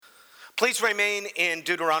Please remain in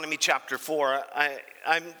Deuteronomy chapter 4.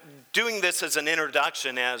 I'm doing this as an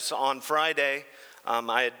introduction, as on Friday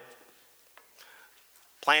I had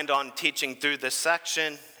planned on teaching through this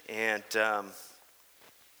section, and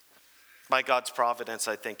by God's providence,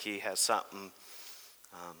 I think he has something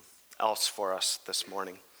else for us this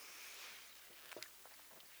morning.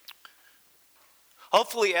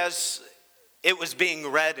 Hopefully, as it was being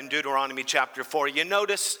read in Deuteronomy chapter 4, you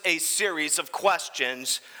notice a series of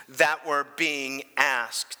questions that were being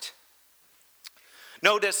asked.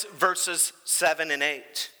 Notice verses 7 and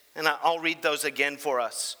 8, and I'll read those again for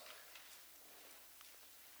us.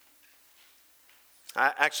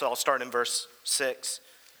 I'll start in verse 6.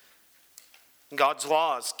 God's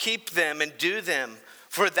laws, keep them and do them,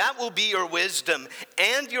 for that will be your wisdom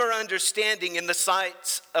and your understanding in the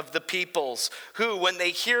sights of the peoples, who, when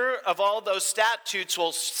they hear of all those statutes,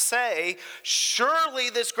 will say, surely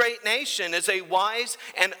this great nation is a wise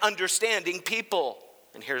and understanding people.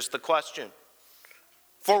 And here's the question.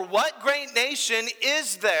 For what great nation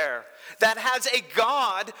is there that has a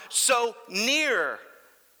God so near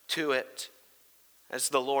to it as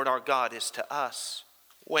the Lord our God is to us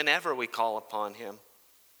whenever we call upon him?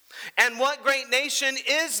 And what great nation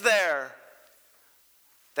is there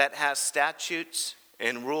that has statutes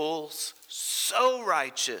and rules so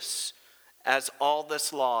righteous as all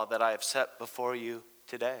this law that I have set before you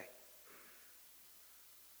today?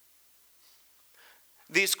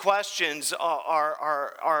 These questions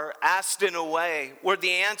are asked in a way where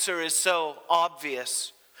the answer is so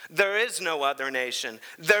obvious. There is no other nation.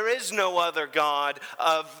 There is no other God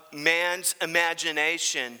of man's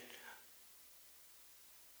imagination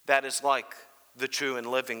that is like the true and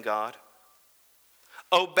living God.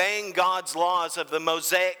 Obeying God's laws of the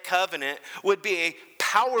Mosaic covenant would be a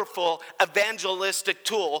powerful evangelistic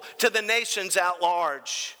tool to the nations at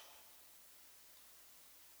large.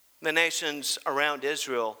 The nations around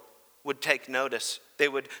Israel would take notice. They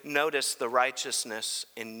would notice the righteousness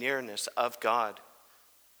and nearness of God,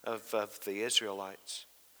 of the Israelites.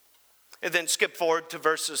 And then skip forward to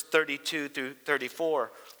verses 32 through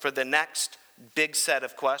 34 for the next big set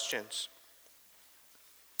of questions.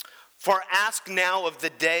 For ask now of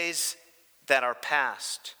the days that are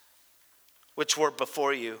past, which were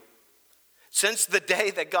before you, since the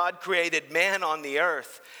day that God created man on the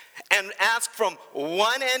earth, and ask from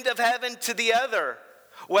one end of heaven to the other,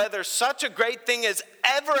 whether such a great thing has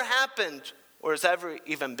ever happened or has ever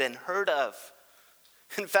even been heard of.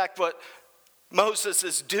 In fact, what Moses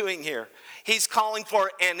is doing here, he's calling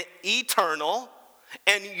for an eternal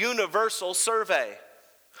and universal survey.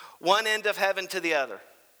 One end of heaven to the other.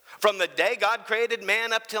 From the day God created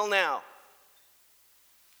man up till now.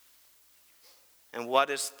 And what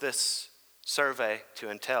is this survey to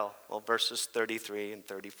entail? Well, verses 33 and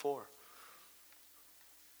 34.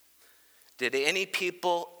 Did any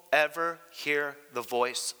people ever hear the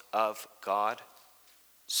voice of God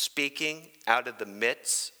speaking out of the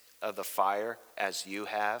midst of the fire as you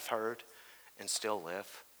have heard and still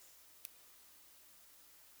live?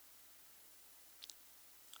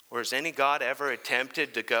 Or has any God ever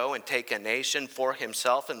attempted to go and take a nation for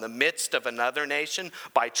himself in the midst of another nation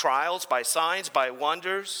by trials, by signs, by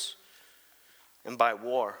wonders, and by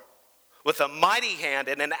war, with a mighty hand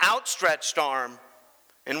and an outstretched arm,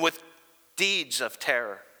 and with deeds of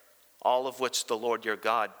terror, all of which the Lord your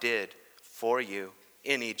God did for you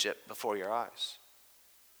in Egypt before your eyes?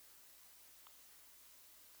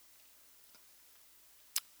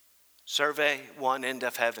 Survey one end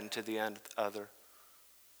of heaven to the other.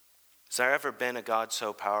 Has there ever been a God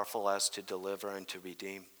so powerful as to deliver and to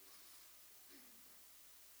redeem?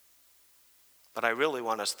 But I really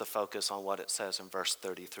want us to focus on what it says in verse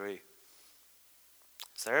 33.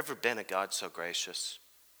 Has there ever been a God so gracious?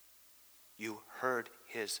 You heard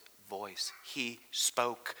his voice. He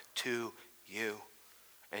spoke to you,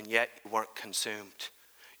 and yet you weren't consumed.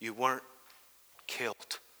 You weren't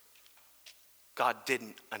killed. God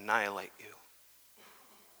didn't annihilate you.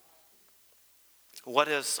 What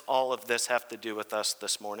does all of this have to do with us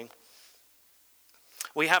this morning?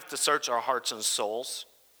 We have to search our hearts and souls.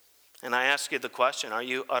 And I ask you the question, are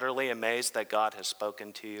you utterly amazed that God has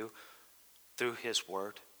spoken to you through his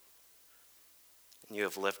word? And you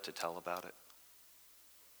have lived to tell about it.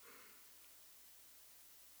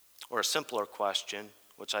 Or a simpler question,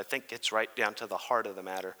 which I think gets right down to the heart of the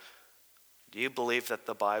matter. Do you believe that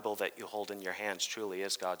the Bible that you hold in your hands truly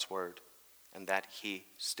is God's word? And that he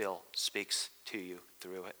still speaks to you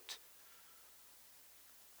through it?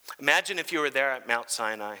 Imagine if you were there at Mount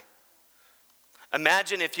Sinai.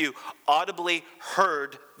 Imagine if you audibly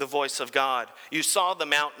heard the voice of God. You saw the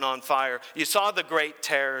mountain on fire. You saw the great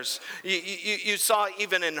terrors. You saw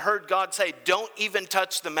even and heard God say, don't even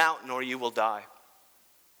touch the mountain or you will die.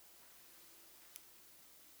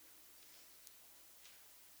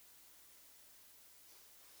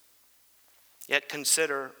 Yet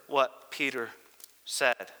consider what Peter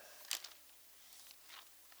said.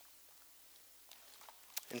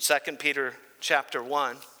 In 2 Peter chapter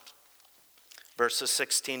 1, verses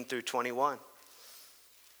 16 through 21,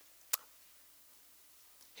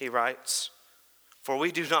 he writes, "For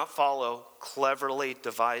we do not follow cleverly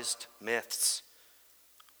devised myths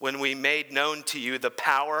when we made known to you the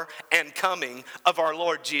power and coming of our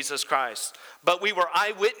Lord Jesus Christ, but we were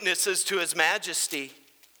eyewitnesses to his majesty.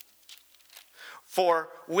 For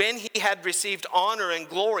when he had received honor and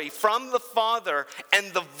glory from the Father,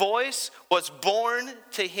 and the voice was borne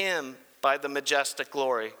to him by the majestic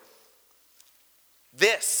glory,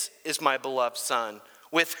 'This is my beloved Son,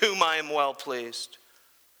 with whom I am well pleased.'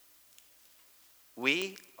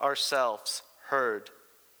 We ourselves heard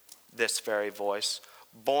this very voice,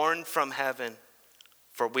 borne from heaven,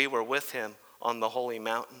 for we were with him on the holy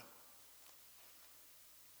mountain."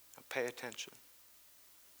 Now pay attention.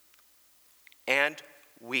 "And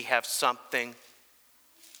we have something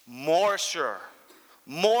more sure,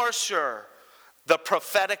 the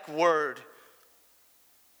prophetic word,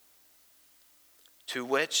 to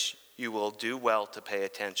which you will do well to pay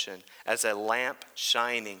attention, as a lamp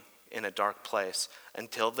shining in a dark place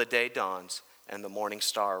until the day dawns and the morning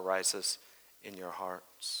star rises in your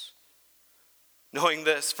hearts." Knowing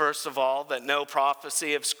this, first of all, that no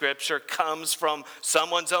prophecy of Scripture comes from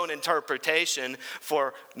someone's own interpretation,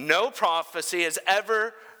 for no prophecy is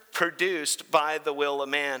ever produced by the will of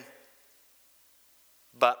man,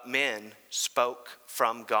 but men spoke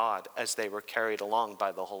from God as they were carried along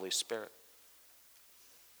by the Holy Spirit.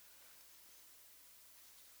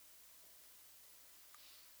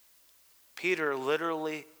 Peter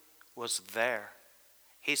literally was there.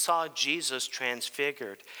 He saw Jesus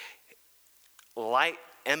transfigured, light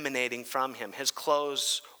emanating from him, his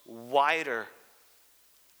clothes whiter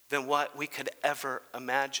than what we could ever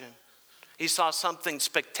imagine. He saw something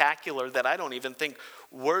spectacular that I don't even think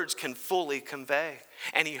words can fully convey.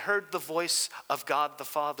 And he heard the voice of God the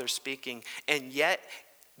Father speaking. And yet,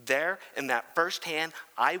 there in that firsthand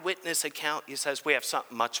eyewitness account, he says, we have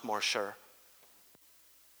something much more sure.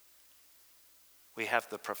 We have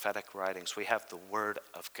the prophetic writings. We have the Word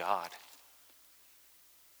of God.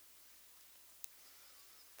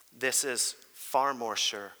 This is far more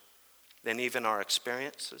sure than even our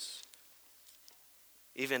experiences.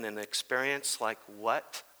 Even an experience like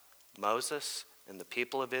what Moses and the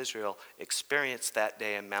people of Israel experienced that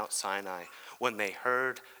day in Mount Sinai when they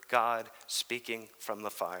heard God speaking from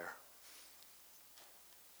the fire.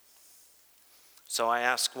 So I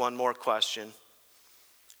ask one more question.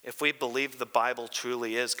 If we believe the Bible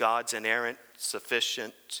truly is God's inerrant,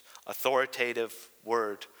 sufficient, authoritative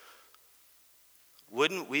word,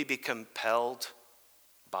 wouldn't we be compelled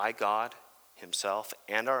by God himself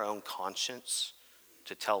and our own conscience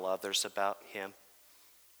to tell others about him,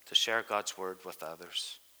 to share God's word with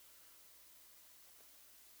others?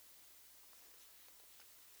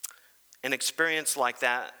 An experience like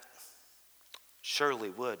that surely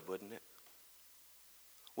would, wouldn't it?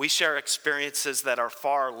 We share experiences that are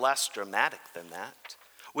far less dramatic than that.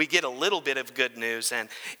 We get a little bit of good news and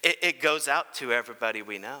it goes out to everybody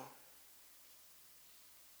we know.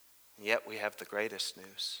 And yet we have the greatest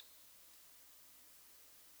news.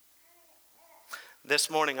 This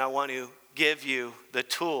morning I want to give you the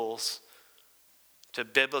tools to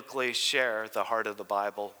biblically share the heart of the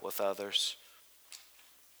Bible with others.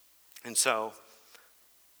 And so,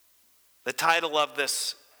 the title of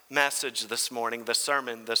this message this morning, the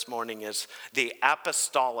sermon this morning, is The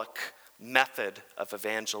Apostolic Method of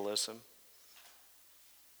Evangelism.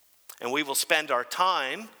 And we will spend our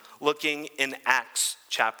time looking in Acts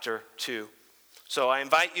chapter 2. So I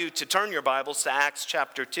invite you to turn your Bibles to Acts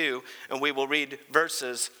chapter 2, and we will read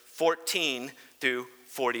verses 14 through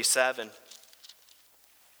 47.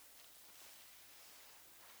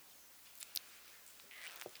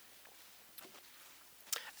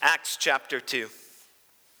 Acts chapter 2.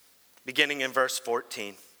 Beginning in verse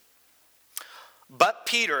 14. But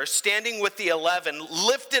Peter, standing with the 11,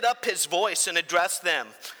 lifted up his voice and addressed them.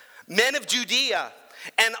 Men of Judea,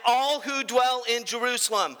 and all who dwell in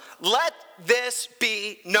Jerusalem, let this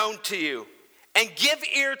be known to you, and give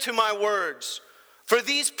ear to my words. For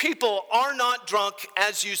these people are not drunk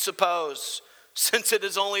as you suppose, since it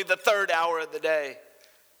is only the third hour of the day.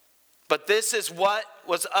 But this is what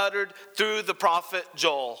was uttered through the prophet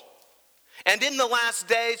Joel. And in the last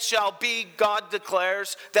days shall be, God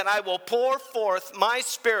declares, that I will pour forth my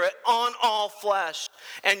Spirit on all flesh,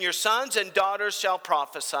 and your sons and daughters shall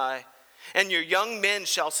prophesy, and your young men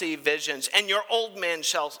shall see visions, and your old men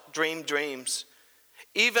shall dream dreams.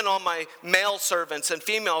 Even on my male servants and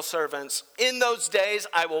female servants, in those days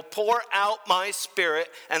I will pour out my Spirit,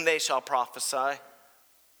 and they shall prophesy.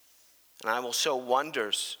 And I will show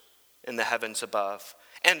wonders in the heavens above,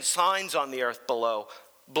 and signs on the earth below,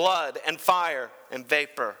 blood and fire and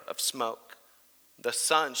vapor of smoke. The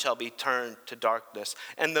sun shall be turned to darkness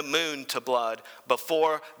and the moon to blood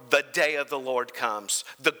before the day of the Lord comes,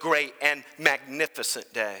 the great and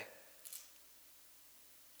magnificent day.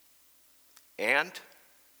 And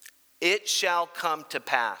it shall come to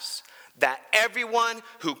pass that everyone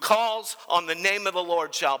who calls on the name of the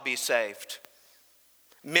Lord shall be saved.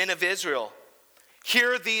 Men of Israel,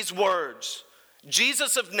 hear these words.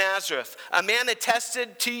 Jesus of Nazareth, a man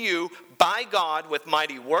attested to you by God with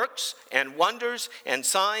mighty works and wonders and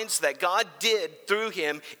signs that God did through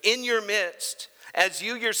him in your midst, as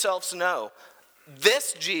you yourselves know.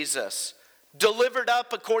 This Jesus, delivered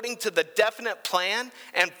up according to the definite plan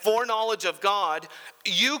and foreknowledge of God,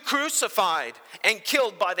 you crucified and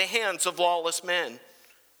killed by the hands of lawless men.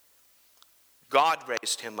 God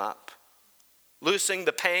raised him up, loosing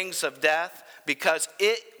the pangs of death, because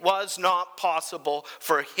it was not possible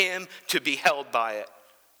for him to be held by it.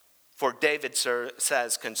 For David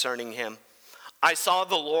says concerning him, I saw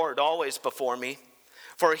the Lord always before me,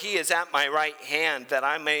 for he is at my right hand, that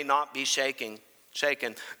I may not be shaken.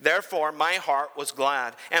 Therefore my heart was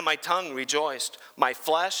glad, and my tongue rejoiced. My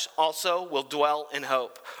flesh also will dwell in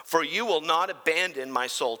hope. For you will not abandon my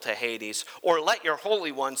soul to Hades, or let your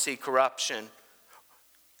Holy One see corruption.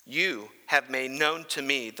 You have made known to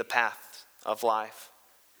me the path of life.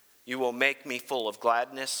 You will make me full of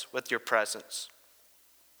gladness with your presence.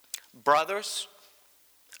 Brothers,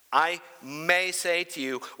 I may say to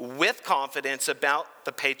you with confidence about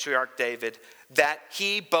the patriarch David, that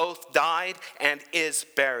he both died and is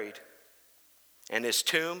buried, and his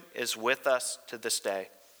tomb is with us to this day.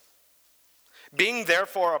 Being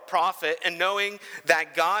therefore a prophet, and knowing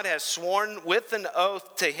that God has sworn with an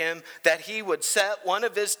oath to him that he would set one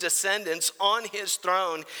of his descendants on his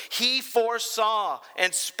throne, he foresaw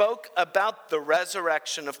and spoke about the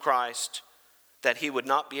resurrection of Christ, that he would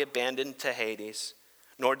not be abandoned to Hades,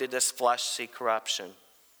 nor did his flesh see corruption.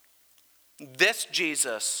 This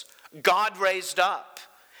Jesus God raised up,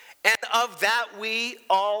 and of that we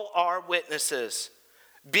all are witnesses.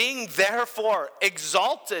 Being therefore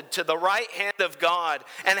exalted to the right hand of God,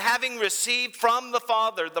 and having received from the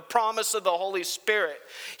Father the promise of the Holy Spirit,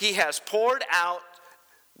 he has poured out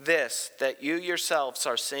this that you yourselves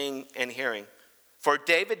are seeing and hearing. For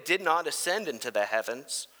David did not ascend into the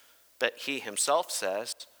heavens, but he himself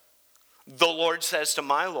says, the Lord says to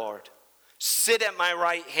my Lord, sit at my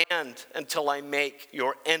right hand until I make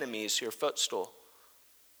your enemies your footstool.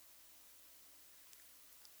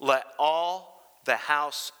 Let all the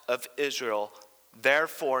house of Israel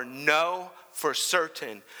therefore know for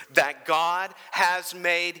certain that God has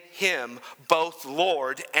made him both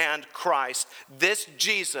Lord and Christ, this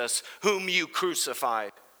Jesus whom you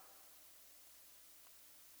crucified.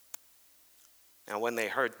 Now when they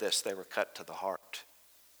heard this, they were cut to the heart.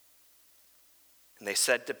 And they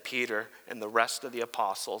said to Peter and the rest of the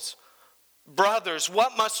apostles, brothers,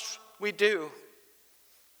 what must we do?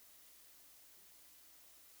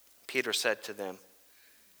 Peter said to them,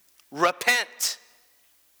 repent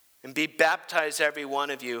and be baptized every one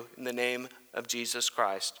of you in the name of Jesus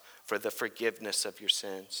Christ for the forgiveness of your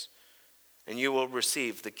sins. And you will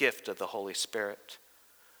receive the gift of the Holy Spirit.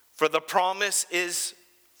 For the promise is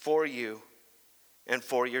for you and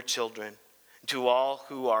for your children, to all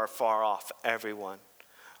who are far off, everyone,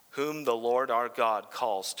 whom the Lord our God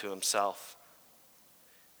calls to himself.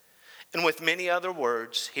 And with many other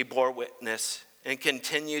words he bore witness and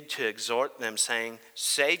continued to exhort them, saying,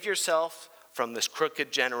 save yourself from this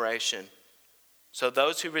crooked generation. So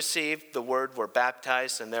those who received the word were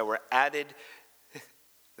baptized, and there were added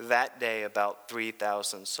that day about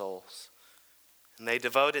 3,000 souls. And they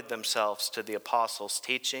devoted themselves to the apostles'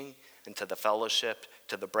 teaching and to the fellowship,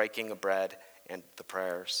 to the breaking of bread and the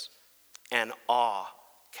prayers. And awe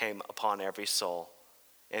came upon every soul.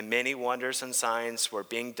 And many wonders and signs were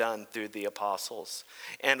being done through the apostles.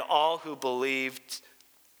 And all who believed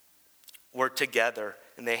were together,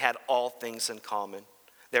 and they had all things in common.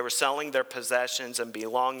 They were selling their possessions and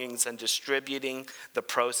belongings and distributing the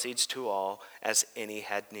proceeds to all as any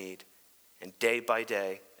had need. And day by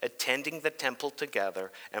day, attending the temple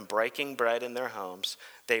together and breaking bread in their homes,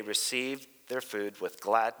 they received their food with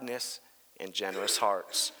gladness and generous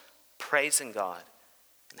hearts, praising God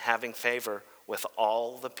and having favor with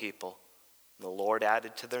all the people. And the Lord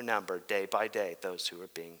added to their number day by day those who were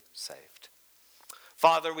being saved.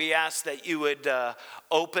 Father, we ask that you would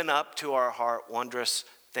open up to our heart wondrous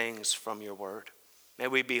things from your word. May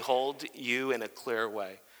we behold you in a clear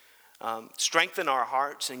way. Strengthen our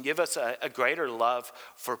hearts and give us a greater love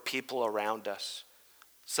for people around us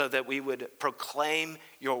so that we would proclaim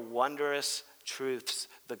your wondrous truths,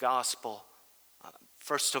 the gospel,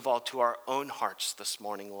 first of all, to our own hearts this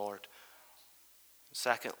morning, Lord.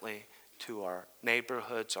 Secondly, to our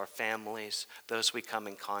neighborhoods, our families, those we come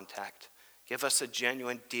in contact. Give us a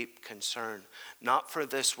genuine, deep concern, not for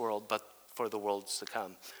this world, but for the worlds to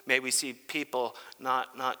come. May we see people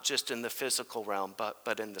not just in the physical realm,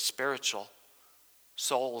 but in the spiritual.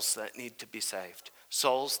 Souls that need to be saved.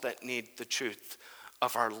 Souls that need the truth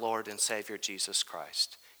of our Lord and Savior Jesus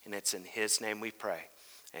Christ. And it's in his name we pray.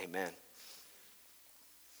 Amen.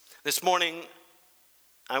 This morning,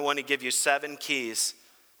 I want to give you 7 keys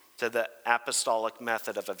to the apostolic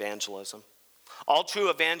method of evangelism. All true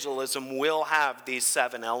evangelism will have these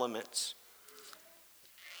 7 elements.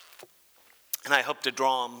 And I hope to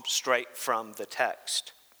draw them straight from the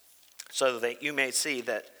text so that you may see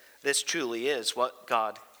that this truly is what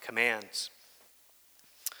God commands.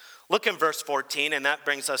 Look in verse 14, and that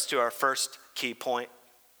brings us to our first key point.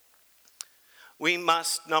 We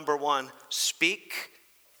must, number 1, speak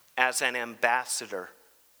as an ambassador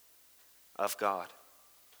of God.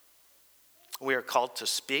 We are called to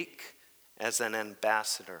speak as an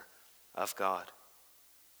ambassador of God.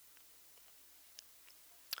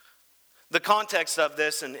 The context of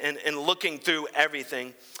this and looking through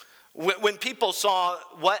everything, when people saw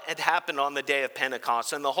what had happened on the day of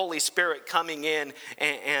Pentecost and the Holy Spirit coming in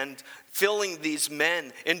and filling these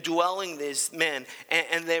men, indwelling these men,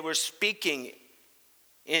 and they were speaking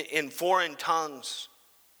in foreign tongues,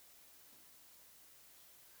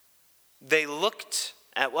 they looked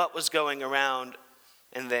at what was going around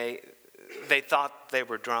and they thought they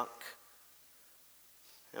were drunk.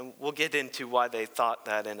 And we'll get into why they thought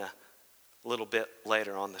that in a little bit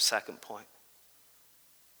later on the second point.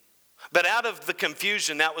 But out of the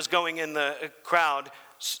confusion that was going in the crowd,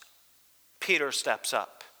 Peter steps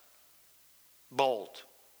up. Bold,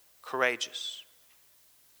 courageous.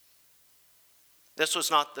 This was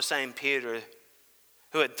not the same Peter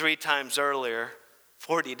who had 3 times earlier,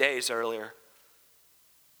 40 days earlier,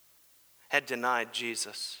 had denied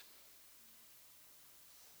Jesus.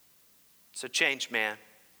 It's a changed man.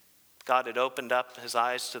 God had opened up his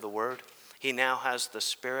eyes to the word. He now has the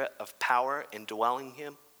spirit of power indwelling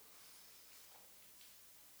him.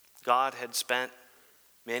 God had spent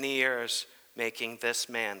many years making this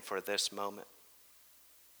man for this moment.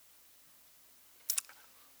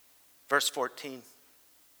 Verse 14.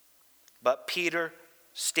 But Peter,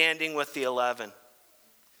 standing with the 11,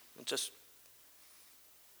 just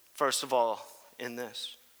first of all in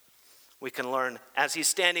this, we can learn as he's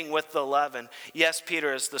standing with the 11, yes,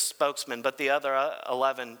 Peter is the spokesman, but the other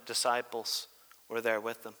 11 disciples were there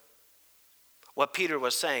with them. What Peter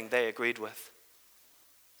was saying, they agreed with.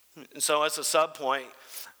 And so as a subpoint,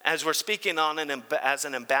 as we're speaking on as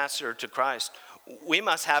an ambassador to Christ, we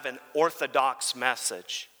must have an orthodox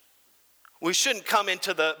message. We shouldn't come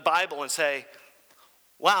into the Bible and say,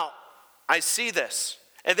 wow, I see this.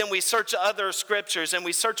 And then we search other scriptures and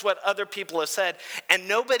we search what other people have said, and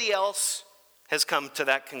nobody else has come to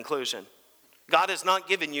that conclusion. God has not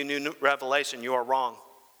given you new revelation. You are wrong.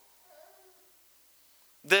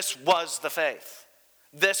 This was the faith.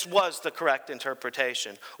 This was the correct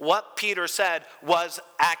interpretation. What Peter said was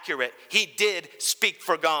accurate. He did speak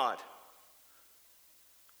for God.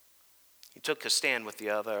 He took a stand with the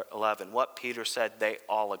other 11. What Peter said, they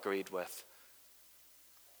all agreed with.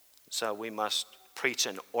 So we must preach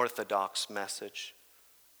an orthodox message.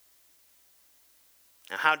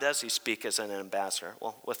 Now, how does he speak as an ambassador?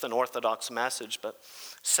 Well, with an orthodox message, but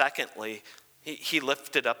secondly, he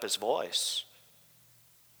lifted up his voice.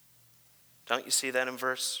 Don't you see that in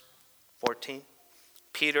verse 14?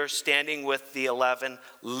 Peter, standing with the 11,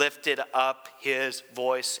 lifted up his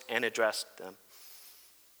voice and addressed them.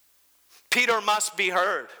 Peter must be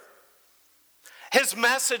heard. His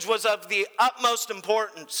message was of the utmost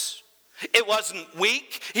importance. It wasn't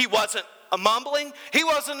weak. He wasn't mumbling. He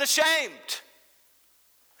wasn't ashamed.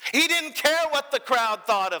 He didn't care what the crowd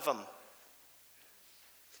thought of him.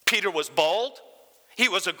 Peter was bold. He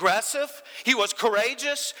was aggressive. He was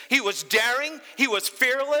courageous. He was daring. He was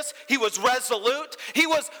fearless. He was resolute. He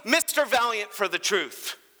was Mr. Valiant for the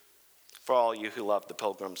truth. For all you who love the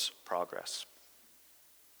Pilgrim's Progress.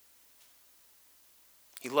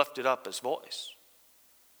 He lifted up his voice.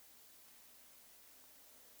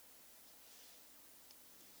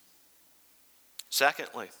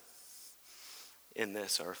 Secondly, in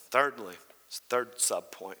this, or thirdly, third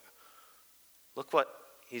subpoint, look what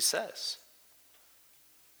he says.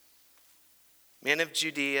 Men of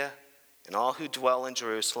Judea and all who dwell in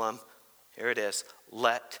Jerusalem, here it is,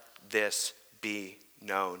 let this be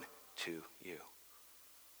known to you.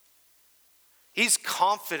 He's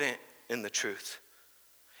confident in the truth.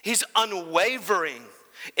 He's unwavering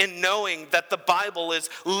in knowing that the Bible is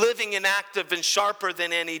living and active and sharper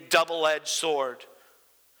than any double-edged sword.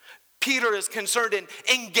 Peter is concerned in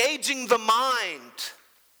engaging the mind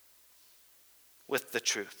with the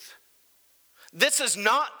truth. This is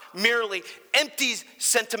not merely empty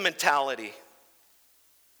sentimentality.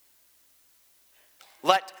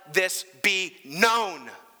 Let this be known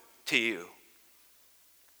to you.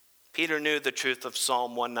 Peter knew the truth of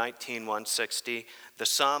Psalm 119, 160. The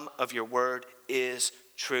sum of your word is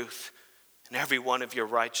truth, and every one of your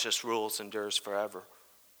righteous rules endures forever.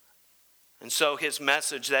 And so his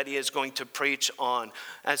message that he is going to preach on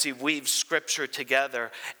as he weaves scripture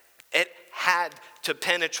together, it had to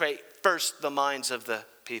penetrate first the minds of the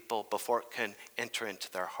people before it can enter into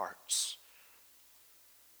their hearts.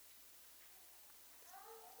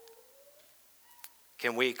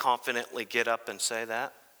 Can we confidently get up and say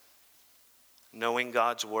that? Knowing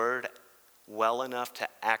God's word well enough to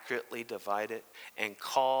accurately divide it and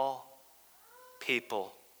call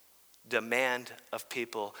people, demand of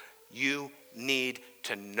people, you need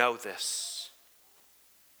to know this.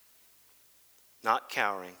 Not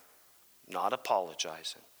cowering, not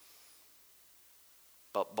apologizing,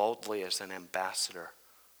 but boldly as an ambassador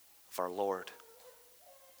of our Lord.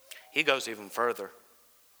 He goes even further.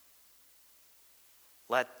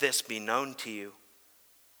 Let this be known to you.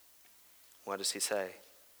 What does he say?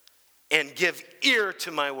 And give ear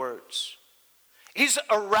to my words. He's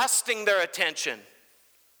arresting their attention.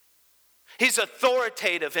 He's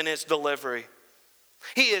authoritative in his delivery.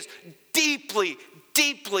 He is deeply,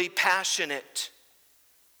 deeply passionate.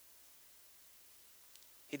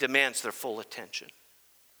 He demands their full attention.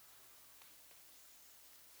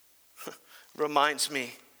 Reminds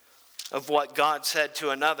me of what God said to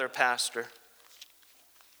another pastor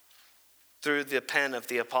through the pen of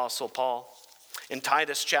the Apostle Paul. In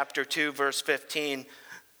Titus chapter 2, verse 15,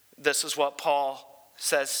 this is what Paul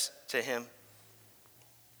says to him.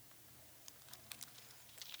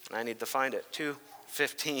 I need to find it.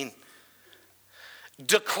 2:15.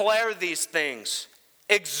 Declare these things,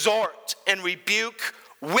 exhort and rebuke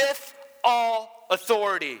with all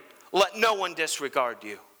authority. Let no one disregard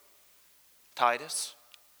you. Titus,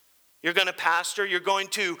 you're going to pastor, you're going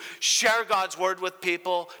to share God's word with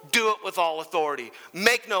people, do it with all authority.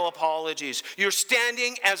 Make no apologies. You're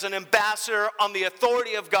standing as an ambassador on the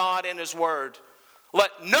authority of God and his word. Let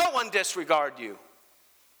no one disregard you.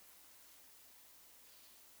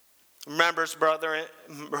 Remember,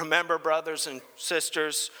 brothers and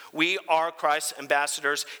sisters, we are Christ's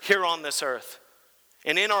ambassadors here on this earth.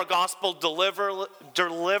 And in our gospel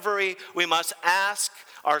delivery, we must ask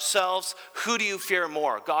ourselves, who do you fear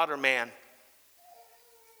more, God or man?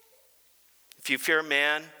 If you fear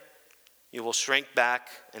man, you will shrink back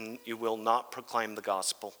and you will not proclaim the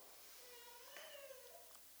gospel.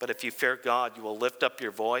 But if you fear God, you will lift up your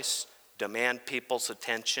voice, demand people's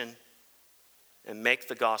attention, and make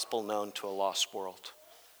the gospel known to a lost world.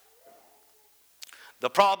 The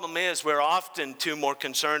problem is we're often too more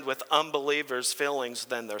concerned with unbelievers' feelings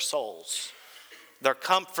than their souls, their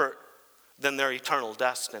comfort than their eternal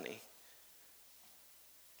destiny.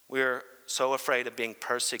 We're so afraid of being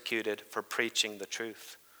persecuted for preaching the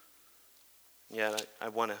truth. Yet I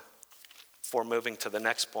want to, before moving to the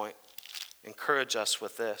next point, encourage us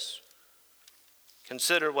with this.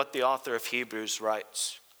 Consider what the author of Hebrews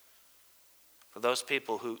writes. For those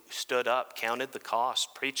people who stood up, counted the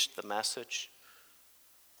cost, preached the message.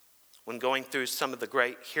 When going through some of the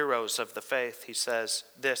great heroes of the faith, he says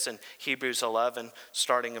this in Hebrews 11,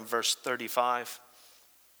 starting in verse 35.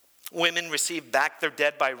 Women received back their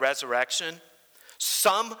dead by resurrection.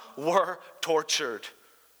 Some were tortured,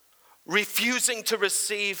 refusing to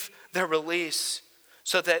receive their release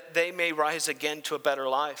so that they may rise again to a better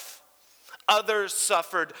life. Others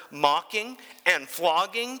suffered mocking and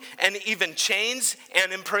flogging and even chains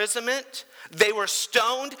and imprisonment. They were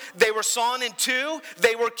stoned. They were sawn in two.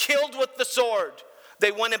 They were killed with the sword.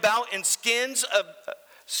 They went about in skins of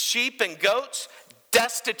sheep and goats,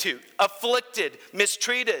 destitute, afflicted,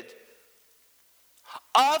 mistreated,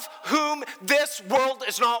 of whom this world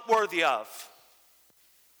is not worthy of.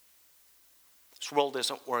 This world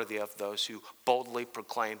isn't worthy of those who boldly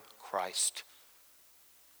proclaim Christ.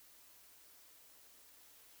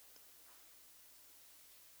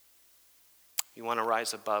 You want to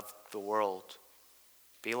rise above the world.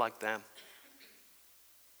 Be like them.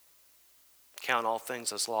 Count all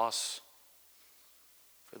things as loss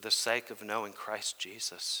for the sake of knowing Christ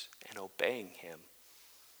Jesus and obeying him.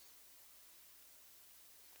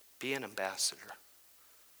 Be an ambassador.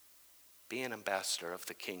 Be an ambassador of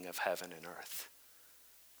the King of heaven and earth.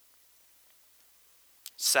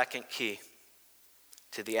 Second key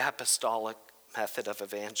to the apostolic method of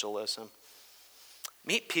evangelism: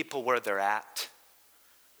 meet people where they're at.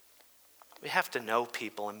 We have to know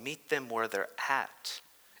people and meet them where they're at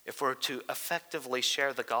if we're to effectively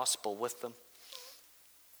share the gospel with them.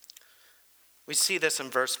 We see this in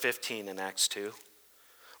verse 15 in Acts 2.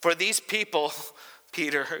 For these people,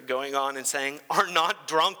 Peter going on and saying, are not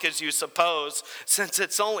drunk as you suppose, since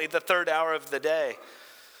it's only the third hour of the day.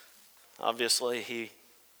 Obviously, he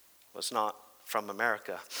was not from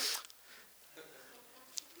America.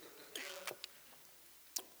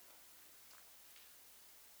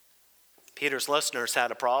 Peter's listeners had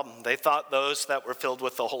a problem. They thought those that were filled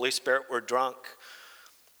with the Holy Spirit were drunk.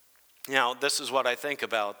 Now, this is what I think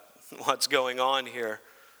about what's going on here.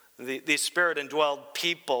 These Spirit-indwelled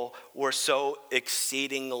people were so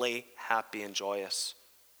exceedingly happy and joyous.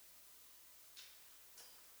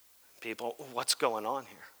 People, what's going on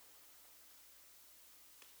here?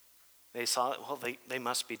 They saw, well, they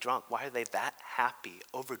must be drunk. Why are they that happy,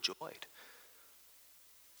 overjoyed?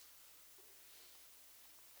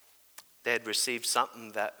 They had received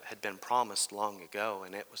something that had been promised long ago,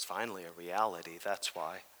 and it was finally a reality. That's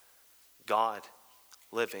why. God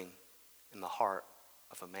living in the heart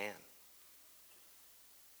of a man.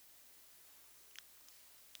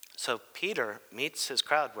 So Peter meets his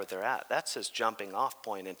crowd where they're at. That's his jumping off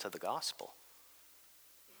point into the gospel.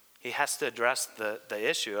 He has to address the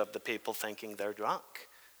issue of the people thinking they're drunk.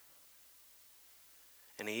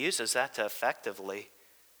 And he uses that to effectively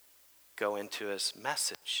go into his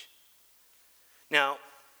message. Now,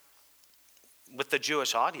 with the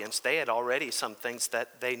Jewish audience, they had already some things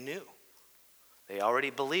that they knew. They already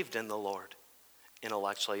believed in the Lord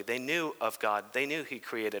intellectually. They knew of God. They knew he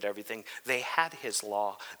created everything. They had his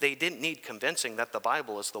law. They didn't need convincing that the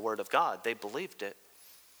Bible is the word of God. They believed it.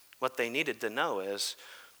 What they needed to know is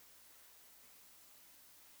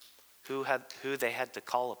who they had to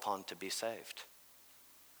call upon to be saved.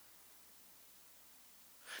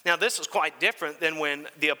 Now, this is quite different than when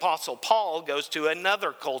the Apostle Paul goes to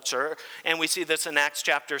another culture, and we see this in Acts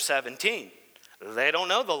chapter 17. They don't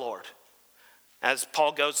know the Lord. As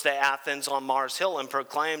Paul goes to Athens on Mars Hill and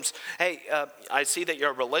proclaims, hey, I see that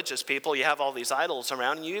you're religious people. You have all these idols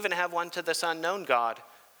around, and you even have one to this unknown God.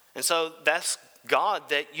 And so that's God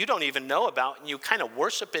that you don't even know about, and you kind of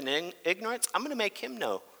worship in ignorance. I'm going to make him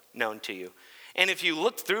known to you. And if you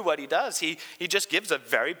look through what he does, he just gives a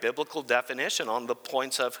very biblical definition on the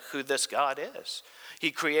points of who this God is. He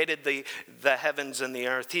created the heavens and the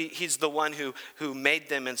earth. He's the one who made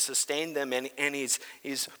them and sustained them, and he's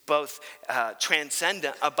both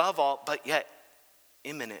transcendent above all, but yet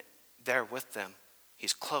immanent there with them.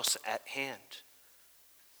 He's close at hand.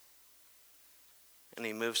 And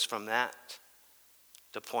he moves from that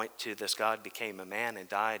to point to this God became a man and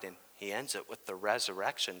died, and he ends it with the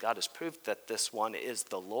resurrection. God has proved that this one is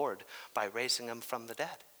the Lord by raising him from the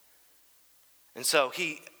dead. And so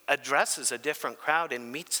he addresses a different crowd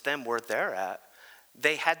and meets them where they're at.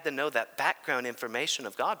 They had to know that background information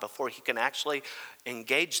of God before he can actually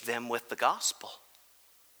engage them with the gospel.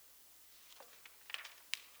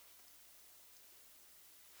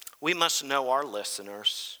 We must know our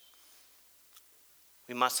listeners.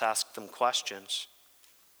 We must ask them questions.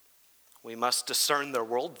 We must discern their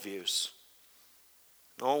worldviews.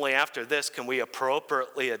 Only after this can we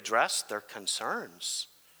appropriately address their concerns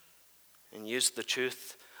and use the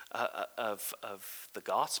truth of the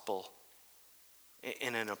gospel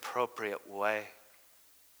in an appropriate way.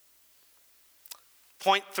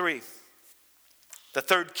 Point 3, the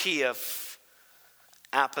third key of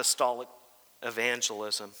apostolic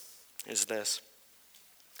evangelism is this: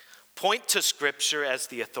 point to Scripture as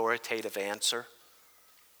the authoritative answer.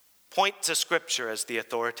 Point to Scripture as the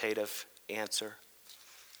authoritative answer.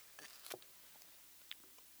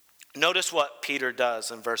 Notice what Peter does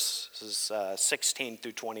in verses 16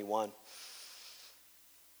 through 21.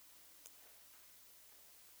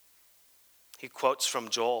 He quotes from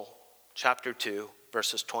Joel chapter 2,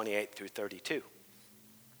 verses 28 through 32.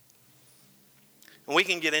 And we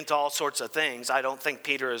can get into all sorts of things. I don't think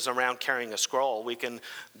Peter is around carrying a scroll. We can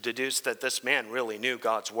deduce that this man really knew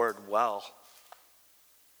God's word well.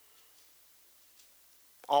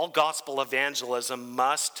 All gospel evangelism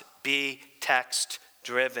must be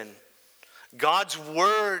text-driven. God's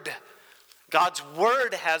word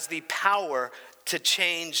has the power to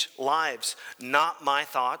change lives. Not my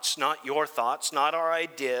thoughts, not your thoughts, not our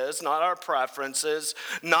ideas, not our preferences,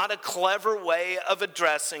 not a clever way of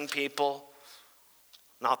addressing people,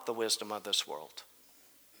 not the wisdom of this world.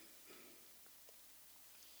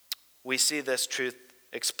 We see this truth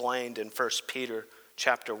explained in 1 Peter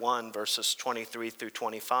chapter 1, verses 23 through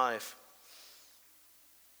 25.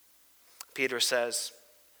 Peter says,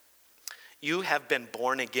 "You have been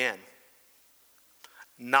born again,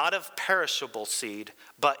 not of perishable seed,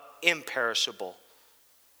 but imperishable,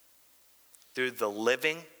 through the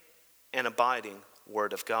living and abiding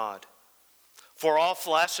word of God. For all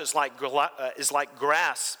flesh is like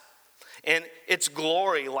grass, and its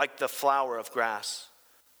glory like the flower of grass.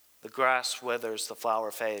 The grass withers, the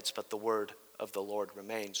flower fades, but the word of the Lord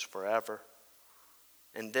remains forever."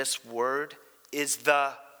 And this word is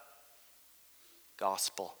the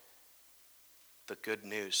gospel, the good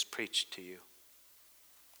news preached to you.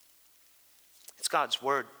 It's God's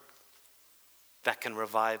word that can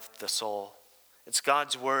revive the soul. It's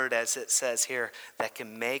God's word, as it says here, that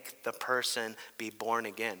can make the person be born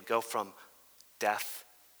again, go from death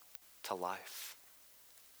to life.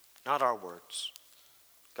 Not our words,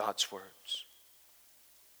 God's words.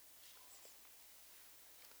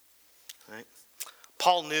 Right?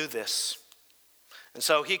 Paul knew this. And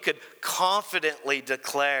so he could confidently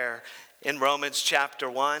declare in Romans chapter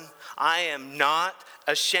 1, "I am not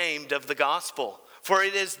ashamed of the gospel, for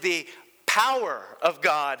it is the power of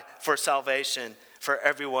God for salvation for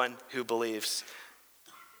everyone who believes,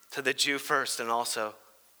 to the Jew first and also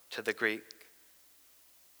to the Greek."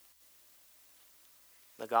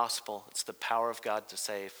 The gospel, it's the power of God to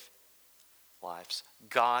save lives.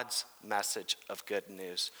 God's message of good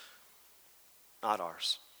news, not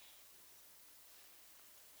ours.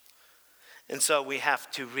 And so we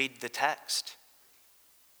have to read the text.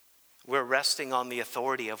 We're resting on the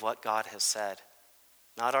authority of what God has said,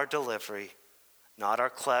 not our delivery, not our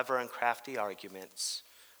clever and crafty arguments,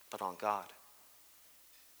 but on God.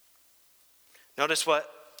 Notice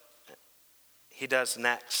what he does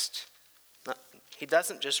next. He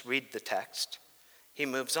doesn't just read the text. He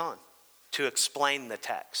moves on to explain the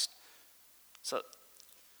text. So,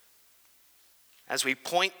 as we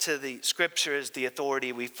point to the Scripture as the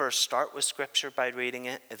authority, we first start with Scripture by reading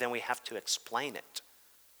it, and then we have to explain it.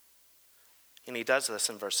 And he does this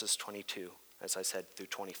in verses 22, as I said, through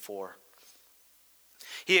 24.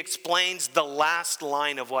 He explains the last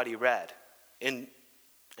line of what he read in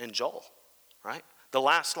Joel, right? The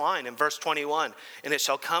last line in verse 21, "And it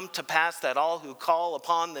shall come to pass that all who call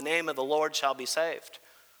upon the name of the Lord shall be saved."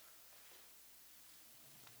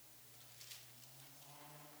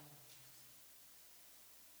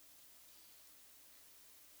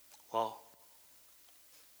 Well,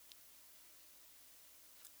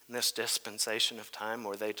 in this dispensation of time,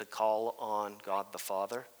 were they to call on God the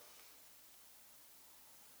Father?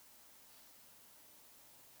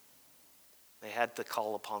 They had to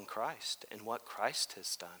call upon Christ and what Christ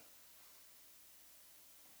has done.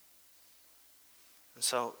 And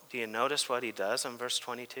so, do you notice what he does in verse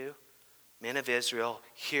 22? "Men of Israel,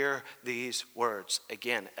 hear these words."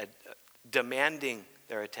 Again, demanding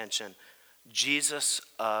their attention. Jesus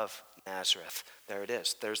of Nazareth. There it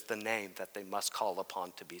is. There's the name that they must call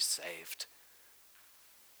upon to be saved.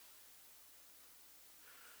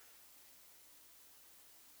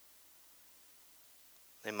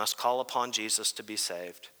 They must call upon Jesus to be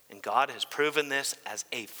saved. And God has proven this as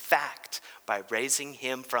a fact by raising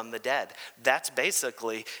him from the dead. That's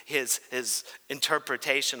basically his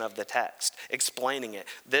interpretation of the text, explaining it.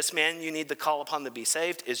 This man you need to call upon to be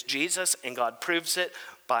saved is Jesus, and God proves it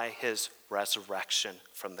by his resurrection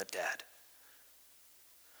from the dead.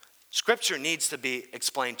 Scripture needs to be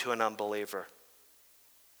explained to an unbeliever.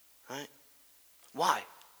 Right? Why?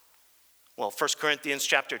 Well, 1 Corinthians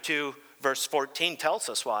chapter 2, verse 14 tells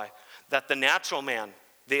us why. That the natural man,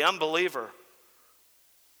 the unbeliever,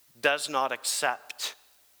 does not accept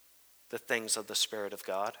the things of the Spirit of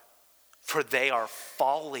God, for they are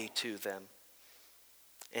folly to them,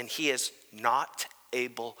 and he is not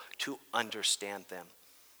able to understand them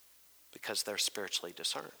because they're spiritually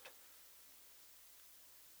discerned.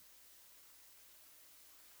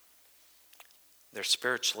 They're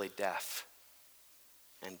spiritually deaf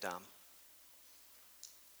and dumb.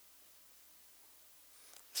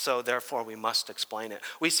 So therefore we must explain it.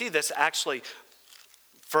 We see this actually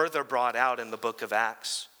further brought out in the book of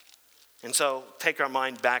Acts. And so take our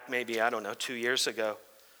mind back maybe, 2 years ago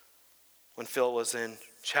when Phil was in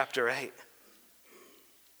chapter 8.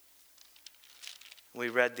 We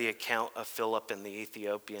read the account of Philip and the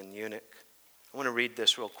Ethiopian eunuch. I want to read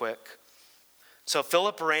this real quick. So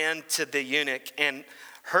Philip ran to the eunuch and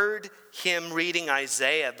heard him reading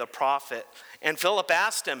Isaiah the prophet. And Philip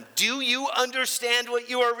asked him, "Do you understand what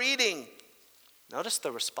you are reading?" Notice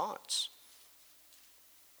the response.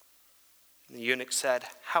 The eunuch said,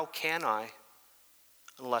 "How can I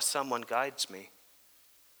unless someone guides me?"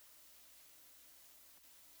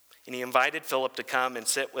 And he invited Philip to come and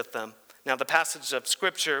sit with them. Now the passage of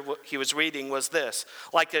scripture he was reading was this: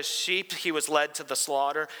 like a sheep he was led to the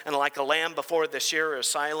slaughter, and like a lamb before the shearer is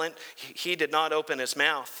silent, he did not open his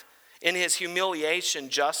mouth. In his humiliation,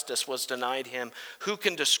 justice was denied him. Who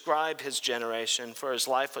can describe his generation? For his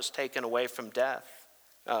life was taken away from death.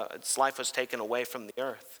 His life was taken away from the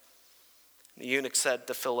earth. The eunuch said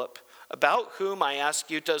to Philip, "About whom, I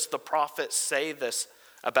ask you, does the prophet say this?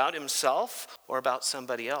 About himself or about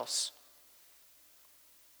somebody else?"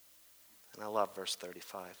 And I love verse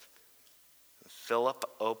 35. Philip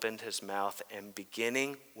opened his mouth, and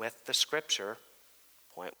beginning with the scripture,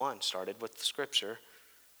 point one, started with the scripture,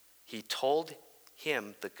 he told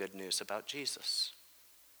him the good news about Jesus.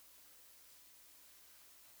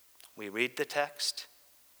 We read the text.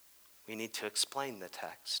 We need to explain the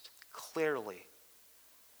text clearly.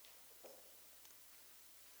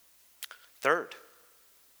 Third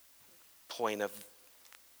point of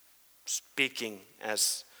speaking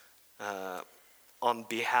as on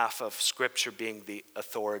behalf of Scripture being the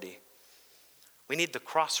authority. We need to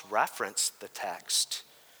cross-reference the text.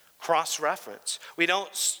 Cross-reference. We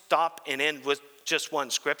don't stop and end with just one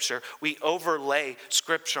Scripture. We overlay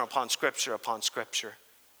Scripture upon Scripture upon Scripture.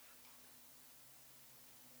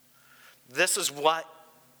 This is what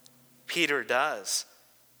Peter does,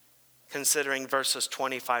 considering verses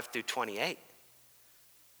 25 through 28.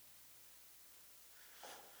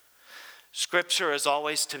 Scripture is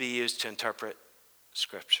always to be used to interpret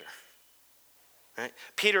Scripture. Right?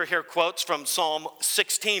 Peter here quotes from Psalm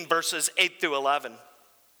 16, verses 8 through 11.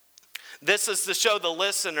 This is to show the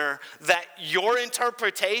listener that your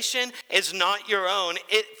interpretation is not your own.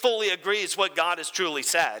 It fully agrees what God has truly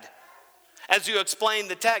said. As you explain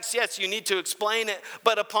the text, yes, you need to explain it,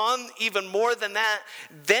 but upon even more than that,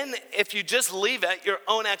 then if you just leave it your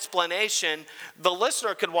own explanation, the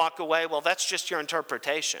listener could walk away, well, that's just your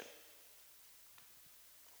interpretation.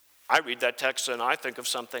 I read that text and I think of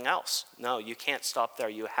something else. No, you can't stop there.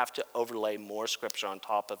 You have to overlay more scripture on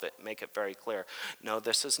top of it, make it very clear. No,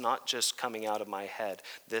 this is not just coming out of my head.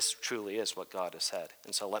 This truly is what God has said.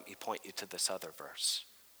 And so let me point you to this other verse.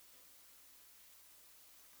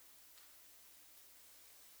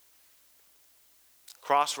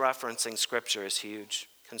 Cross-referencing scripture is huge.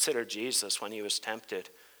 Consider Jesus when he was tempted.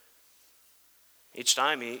 Each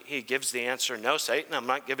time he gives the answer, "No, Satan, I'm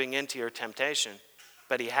not giving in to your temptation."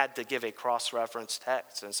 But he had to give a cross-reference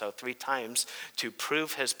text. And so 3 times to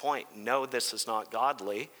prove his point, no, this is not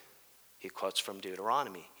godly, he quotes from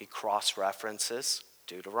Deuteronomy. He cross-references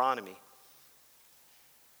Deuteronomy.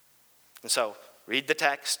 And so read the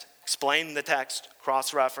text, explain the text,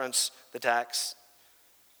 cross-reference the text.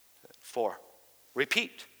 4,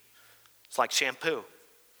 repeat. It's like shampoo.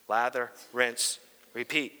 Lather, rinse,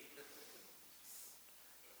 repeat.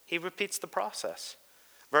 He repeats the process.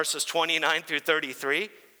 Verses 29 through 33,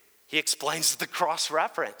 he explains the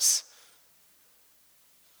cross-reference.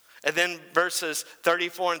 And then verses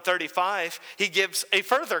 34 and 35, he gives a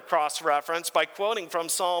further cross-reference by quoting from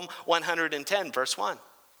Psalm 110, verse 1.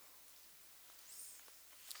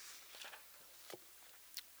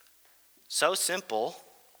 So simple,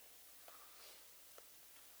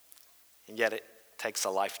 and yet it takes a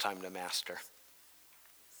lifetime to master.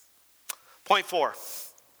 Point 4.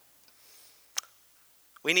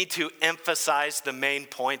 We need to emphasize the main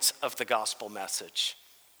points of the gospel message.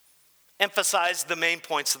 Emphasize the main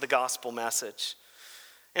points of the gospel message.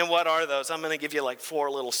 And what are those? I'm going to give you like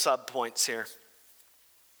 4 little sub-points here.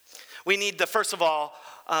 We need to, first of all,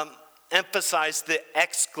 emphasize the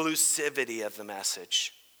exclusivity of the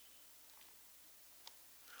message.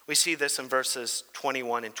 We see this in verses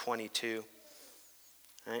 21 and 22.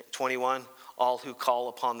 Right? 21, all who call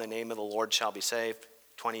upon the name of the Lord shall be saved.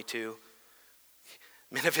 22,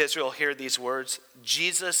 men of Israel, hear these words.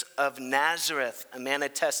 Jesus of Nazareth, a man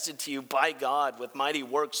attested to you by God with mighty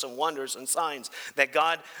works and wonders and signs that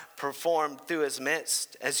God performed through his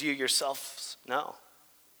midst, as you yourselves know.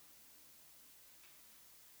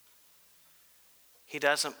 He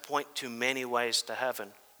doesn't point to many ways to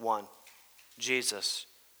heaven. 1, Jesus,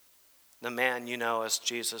 the man you know as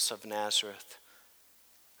Jesus of Nazareth.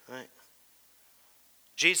 Right?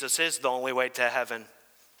 Jesus is the only way to heaven.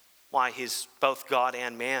 Why? He's both God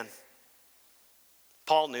and man.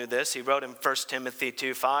 Paul knew this. He wrote in 1 Timothy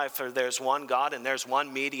 2:5, for there's one God and there's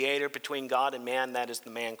one mediator between God and man, that is the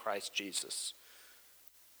man Christ Jesus.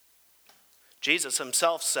 Jesus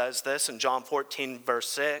himself says this in John 14, verse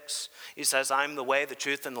 6. He says, "I'm the way, the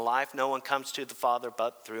truth, and the life. No one comes to the Father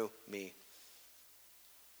but through me."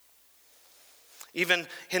 Even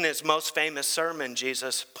in his most famous sermon,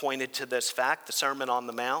 Jesus pointed to this fact, the Sermon on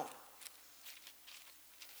the Mount.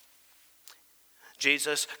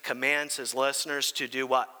 Jesus commands his listeners to do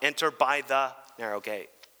what? Enter by the narrow gate.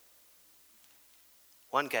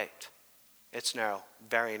 One gate. It's narrow,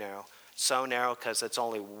 very narrow. So narrow because it's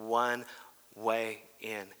only one way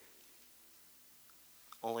in.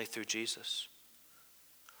 Only through Jesus.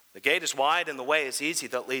 The gate is wide and the way is easy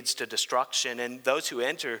that leads to destruction, and those who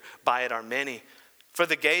enter by it are many. For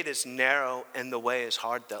the gate is narrow and the way is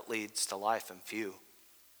hard that leads to life, and few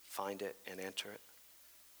find it and enter it.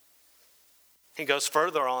 He goes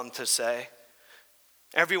further on to say,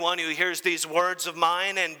 "Everyone who hears these words of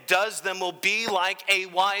mine and does them will be like a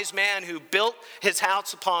wise man who built his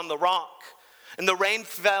house upon the rock. And the rain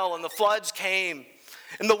fell and the floods came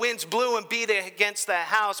and the winds blew and beat against the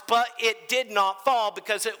house, but it did not fall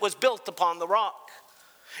because it was built upon the rock.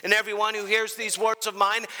 And everyone who hears these words of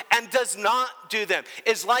mine and does not do them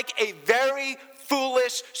is like a very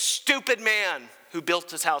foolish, stupid man who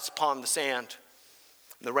built his house upon the sand.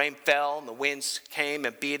 And the rain fell and the winds came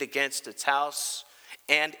and beat against its house,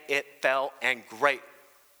 and it fell, and great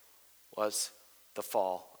was the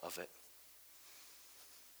fall of it."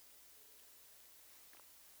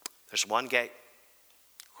 There's one gate,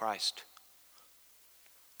 Christ.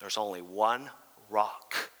 There's only one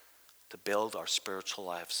rock to build our spiritual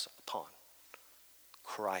lives upon: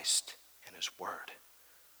 Christ and his word.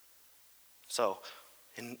 So,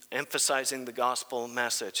 in emphasizing the gospel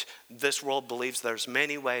message, this world believes there's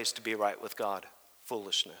many ways to be right with God.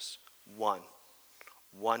 Foolishness. One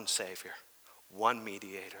Savior, one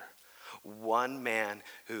mediator, one man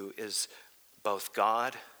who is both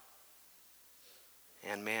God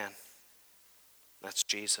and man. That's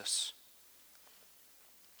Jesus.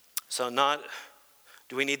 So not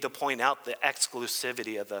do we need to point out the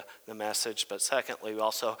exclusivity of the message, but secondly, we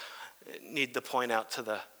also need to point out to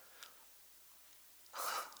the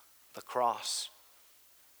cross.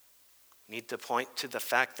 We need to point to the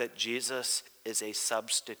fact that Jesus is a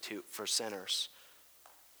substitute for sinners.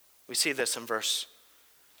 We see this in verse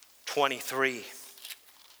 23.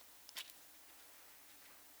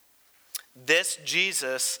 "This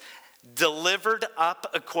Jesus, delivered up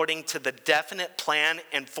according to the definite plan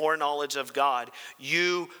and foreknowledge of God,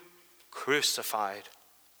 you crucified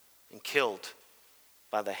and killed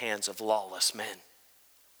by the hands of lawless men."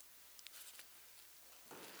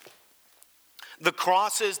 The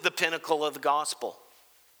cross is the pinnacle of the gospel.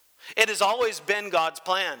 It has always been God's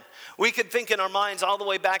plan. We could think in our minds all the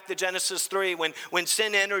way back to Genesis 3 when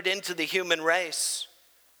sin entered into the human race.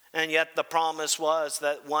 And yet the promise was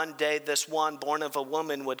that one day this one born of a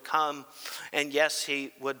woman would come, and yes,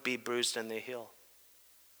 he would be bruised in the heel.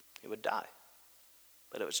 He would die,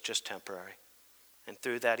 but it was just temporary. And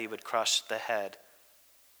through that he would crush the head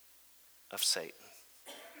of Satan.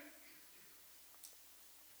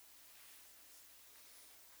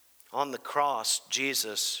 On the cross,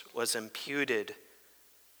 Jesus was imputed.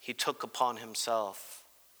 He took upon himself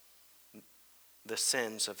the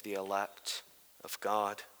sins of the elect of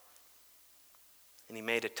God. And he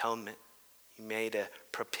made atonement. He made a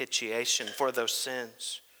propitiation for those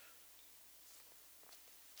sins.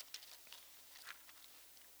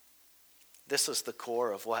 This is the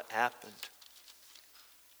core of what happened.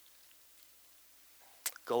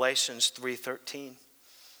 Galatians 3:13.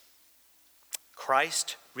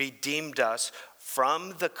 "Christ redeemed us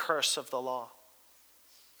from the curse of the law."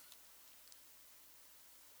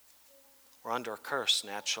 We're under a curse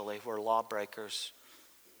naturally. We're lawbreakers.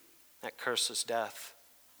 That curse is death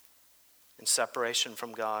and separation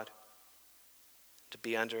from God, to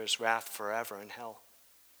be under his wrath forever in hell.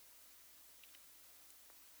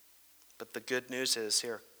 But the good news is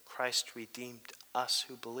here, Christ redeemed us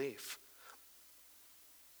who believe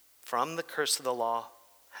from the curse of the law.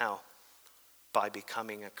 How? By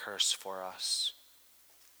becoming a curse for us.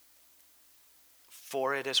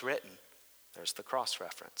 For it is written, there's the cross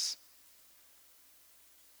reference,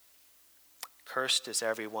 "Cursed is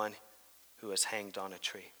everyone who is hanged on a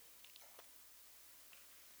tree."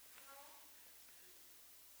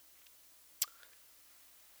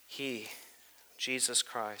 He, Jesus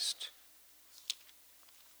Christ,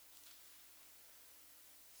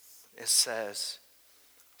 it says,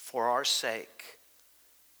 for our sake,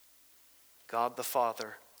 God the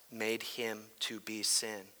Father made him to be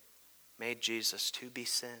sin, made Jesus to be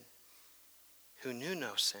sin, who knew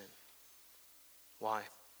no sin. Why?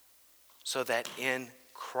 So that in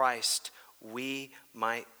Christ we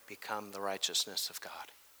might become the righteousness of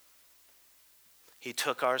God. He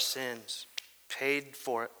took our sins, paid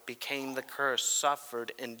for it, became the curse,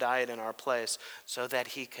 suffered and died in our place so that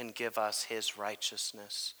he can give us his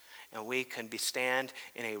righteousness. And we can stand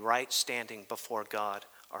in a right standing before God,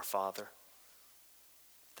 our Father.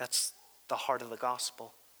 That's the heart of the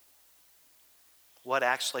gospel. What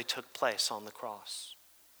actually took place on the cross.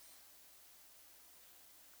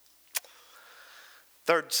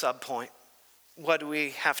 Third subpoint. What do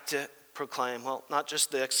we have to proclaim? Well, not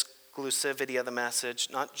just the exclusivity of the message,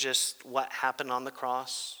 not just what happened on the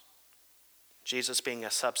cross, Jesus being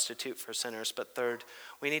a substitute for sinners, but third,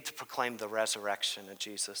 we need to proclaim the resurrection of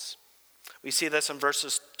Jesus. We see this in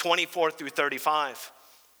verses 24 through 35.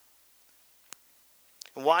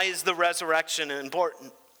 Why is the resurrection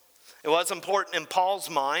important? It was important in Paul's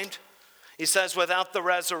mind. He says, without the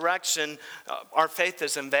resurrection, our faith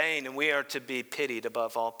is in vain and we are to be pitied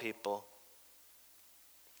above all people.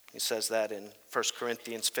 He says that in 1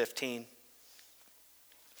 Corinthians 15.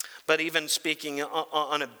 But even speaking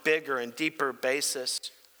on a bigger and deeper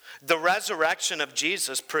basis, the resurrection of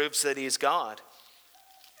Jesus proves that he's God.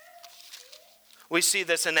 We see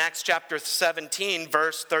this in Acts chapter 17,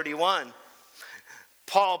 verse 31.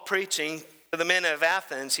 Paul preaching to the men of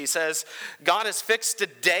Athens, he says, God has fixed a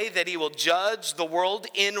day that he will judge the world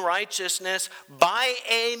in righteousness by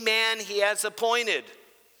a man he has appointed.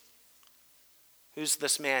 Who's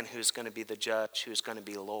this man who's going to be the judge, who's going to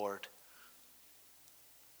be Lord?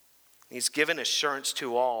 He's given assurance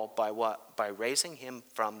to all by what? By raising him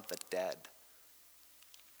from the dead.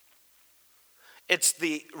 It's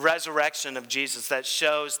the resurrection of Jesus that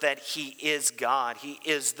shows that he is God. He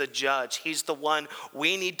is the judge. He's the one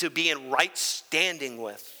we need to be in right standing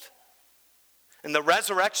with. And the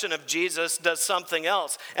resurrection of Jesus does something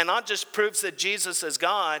else. And not just proves that Jesus is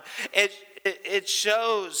God, it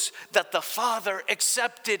shows that the Father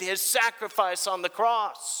accepted his sacrifice on the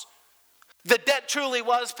cross. The debt truly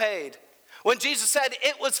was paid. When Jesus said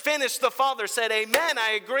it was finished, the Father said, amen,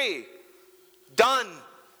 I agree. Done.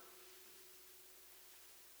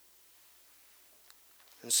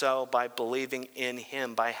 And so by believing in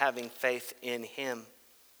him, by having faith in him,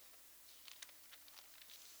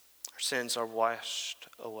 our sins are washed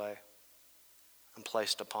away and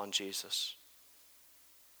placed upon Jesus.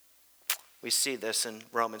 We see this in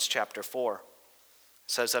Romans chapter 4. It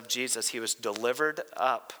says of Jesus, he was delivered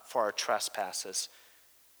up for our trespasses.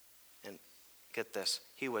 And get this,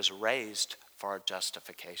 he was raised for our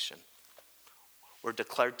justification. We're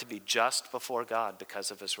declared to be just before God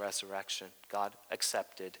because of his resurrection. God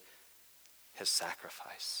accepted his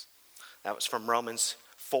sacrifice. That was from Romans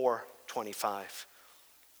 4:25.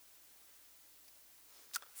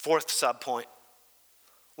 Fourth subpoint.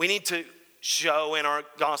 We need to show in our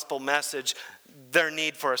gospel message their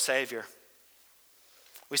need for a Savior.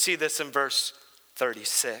 We see this in verse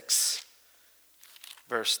 36.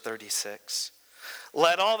 Verse 36.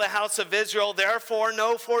 Let all the house of Israel therefore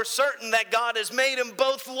know for certain that God has made him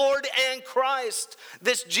both Lord and Christ,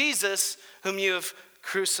 this Jesus whom you have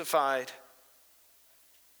crucified.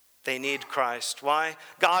 They need Christ. Why?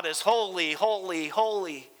 God is holy, holy,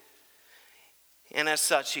 holy. And as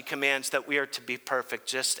such, he commands that we are to be perfect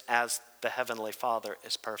just as the Heavenly Father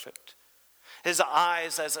is perfect. His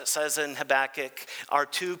eyes, as it says in Habakkuk, are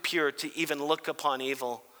too pure to even look upon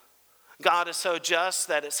evil. God is so just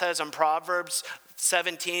that it says in Proverbs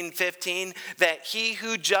 17:15 that he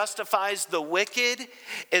who justifies the wicked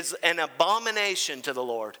is an abomination to the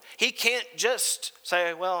Lord. He can't just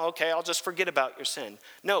say, well, okay, I'll just forget about your sin.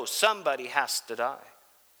 No, somebody has to die.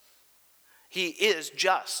 He is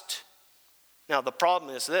just. Now, the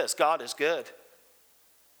problem is this: God is good.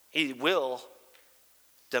 He will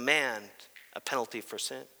demand a penalty for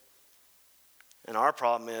sin. And our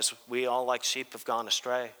problem is we all like sheep have gone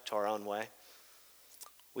astray to our own way.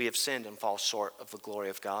 We have sinned and fall short of the glory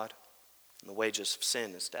of God. And the wages of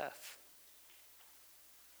sin is death.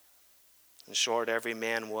 In short, every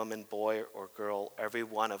man, woman, boy, or girl, every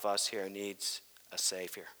one of us here needs a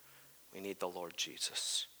Savior. We need the Lord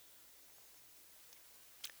Jesus.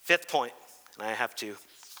 Fifth point, and I have to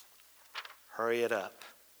hurry it up.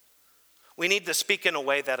 We need to speak in a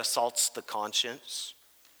way that assaults the conscience.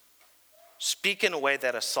 Speak in a way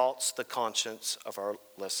that assaults the conscience of our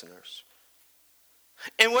listeners.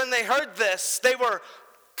 And when they heard this, they were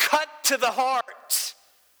cut to the heart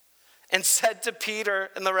and said to Peter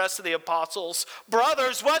and the rest of the apostles,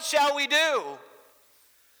 brothers, what shall we do?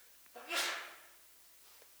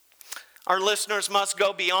 Our listeners must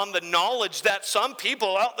go beyond the knowledge that some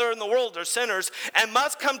people out there in the world are sinners and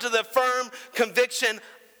must come to the firm conviction,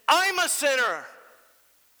 I'm a sinner.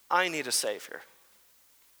 I need a Savior.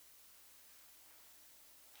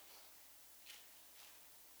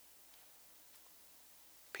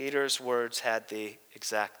 Peter's words had the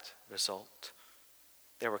exact result.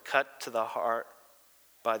 They were cut to the heart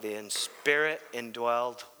by the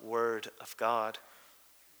Spirit-indwelled Word of God.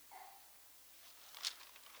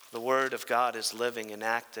 The Word of God is living and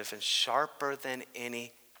active and sharper than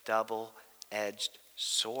any double-edged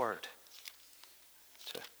sword.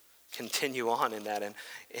 To continue on in that,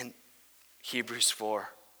 in Hebrews 4.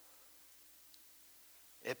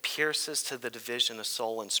 It pierces to the division of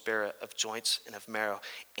soul and spirit, of joints and of marrow,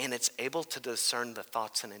 and it's able to discern the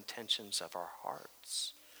thoughts and intentions of our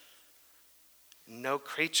hearts. No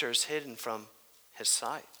creature is hidden from his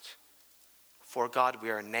sight. For God,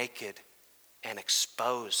 we are naked and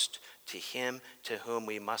exposed to him to whom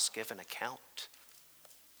we must give an account.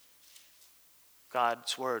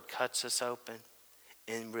 God's word cuts us open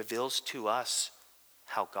and reveals to us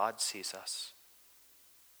how God sees us.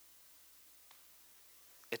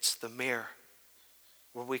 It's the mirror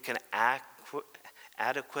where we can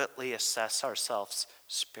adequately assess ourselves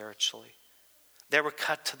spiritually. They were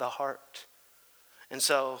cut to the heart. And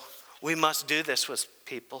so we must do this with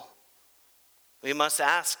people. We must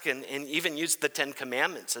ask and even use the 10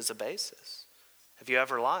 Commandments as a basis. Have you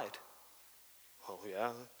ever lied? Oh,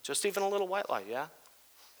 yeah. Just even a little white lie, yeah.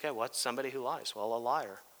 Okay, what's somebody who lies? Well, a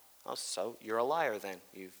liar. Oh, so you're a liar then,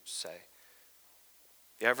 you say.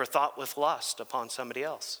 You ever thought with lust upon somebody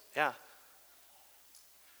else? Yeah.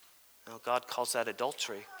 Now, God calls that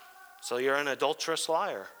adultery. So you're an adulterous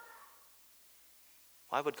liar.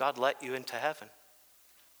 Why would God let you into heaven?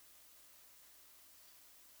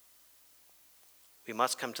 We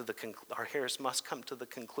must come to our hearers must come to the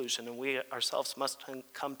conclusion, and we ourselves must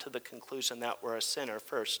come to the conclusion that we're a sinner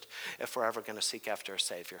first if we're ever going to seek after a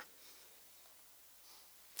Savior.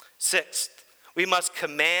 Sixth, we must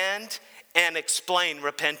command and explain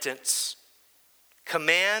repentance.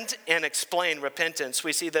 Command and explain repentance.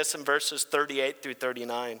 We see this in verses 38 through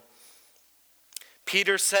 39.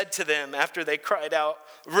 Peter said to them after they cried out,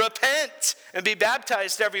 "Repent and be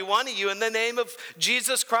baptized, every one of you, in the name of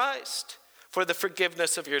Jesus Christ, for the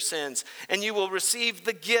forgiveness of your sins, and you will receive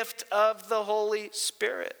the gift of the Holy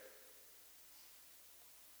Spirit."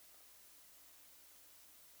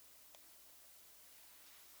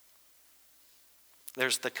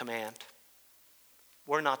 There's the command.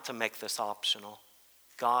 We're not to make this optional.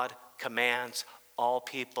 God commands all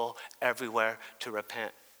people everywhere to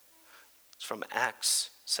repent. It's from Acts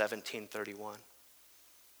 17:31.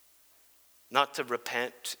 Not to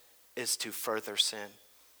repent is to further sin.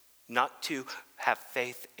 Not to have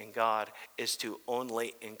faith in God is to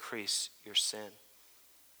only increase your sin.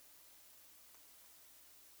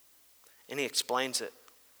 And he explains it.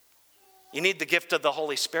 You need the gift of the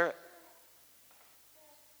Holy Spirit.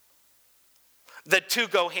 The two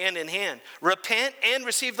go hand in hand. Repent and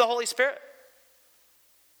receive the Holy Spirit.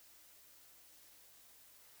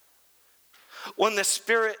 When the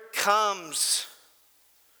Spirit comes,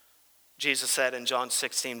 Jesus said in John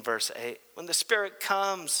 16, verse 8, when the Spirit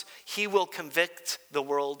comes, he will convict the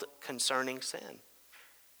world concerning sin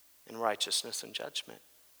and righteousness and judgment.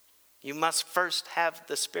 You must first have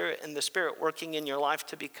the Spirit and the Spirit working in your life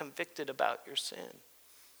to be convicted about your sin,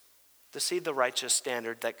 to see the righteous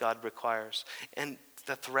standard that God requires and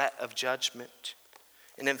the threat of judgment.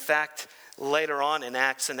 And in fact, later on in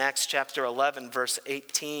Acts chapter 11, verse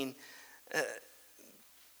 18,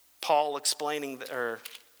 Paul explaining, or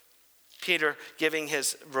Peter giving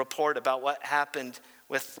his report about what happened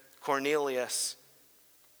with Cornelius,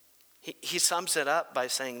 he sums it up by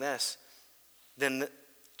saying this: then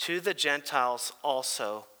to the Gentiles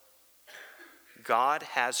also God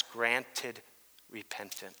has granted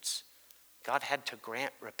repentance. God had to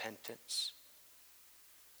grant repentance.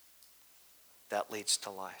 That leads to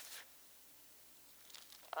life.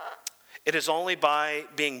 It is only by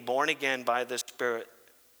being born again by the Spirit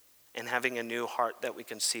and having a new heart that we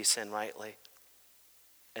can see sin rightly.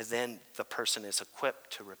 And then the person is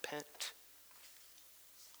equipped to repent.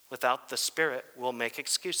 Without the Spirit, we'll make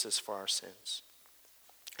excuses for our sins.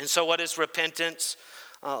 And so what is repentance?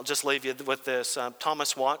 I'll just leave you with this.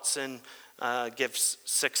 Thomas Watson gives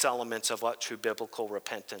 6 elements of what true biblical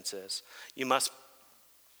repentance is. You must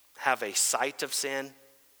have a sight of sin.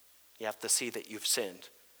 You have to see that you've sinned.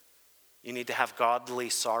 You need to have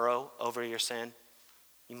godly sorrow over your sin.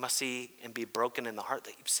 You must see and be broken in the heart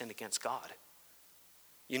that you've sinned against God.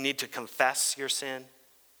 You need to confess your sin.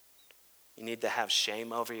 You need to have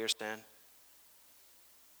shame over your sin.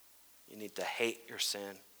 You need to hate your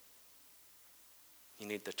sin. You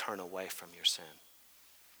need to turn away from your sin.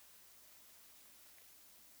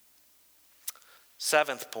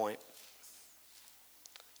 7th point.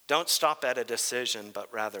 Don't stop at a decision,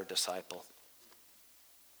 but rather disciple.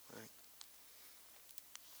 Right?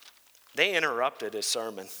 They interrupted his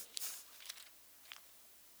sermon.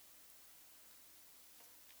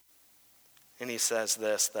 And he says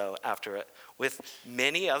this, though, after it. With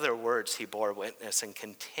many other words he bore witness and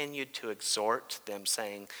continued to exhort them,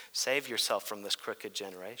 saying, save yourself from this crooked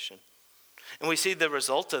generation. And we see the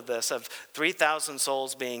result of this, of 3,000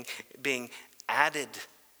 souls being added.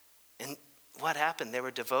 And what happened? They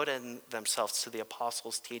were devoting themselves to the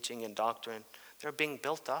apostles' teaching and doctrine. They're being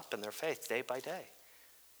built up in their faith day by day.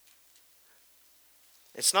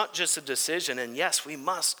 It's not just a decision, and yes, we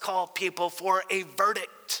must call people for a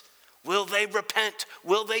verdict. Will they repent?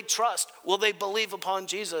 Will they trust? Will they believe upon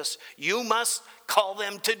Jesus? You must call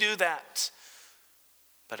them to do that.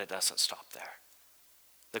 But it doesn't stop there.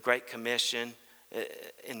 The Great Commission,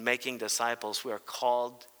 in making disciples, we are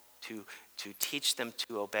called to teach them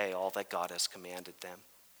to obey all that God has commanded them.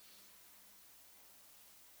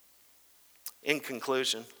 In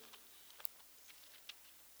conclusion,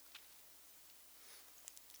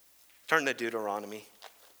 turn to Deuteronomy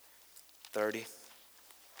 30.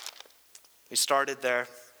 We started there.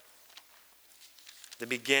 The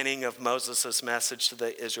beginning of Moses' message to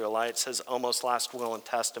the Israelites, his almost last will and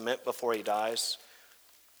testament before he dies.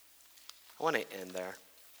 I want to end there.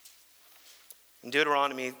 In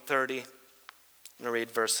Deuteronomy 30, I'm going to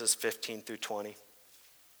read verses 15 through 20.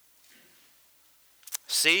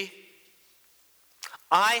 See,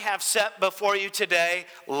 I have set before you today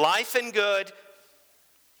life and good,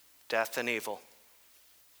 death and evil.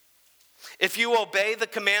 If you obey the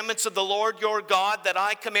commandments of the Lord your God that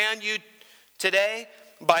I command you today,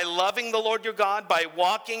 by loving the Lord your God, by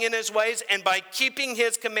walking in his ways, and by keeping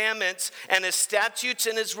his commandments and his statutes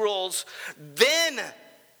and his rules, then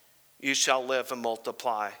you shall live and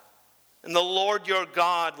multiply. And the Lord your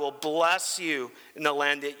God will bless you in the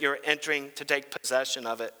land that you're entering to take possession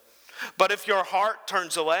of it. But if your heart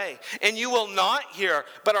turns away, and you will not hear,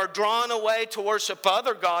 but are drawn away to worship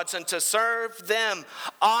other gods and to serve them,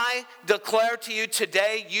 I declare to you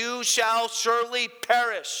today, you shall surely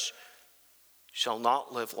perish. You shall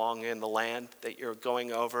not live long in the land that you're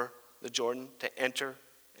going over the Jordan to enter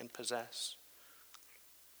and possess.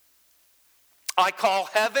 I call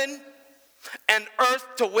heaven and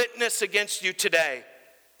earth to witness against you today,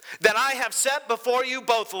 that I have set before you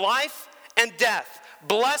both life and death,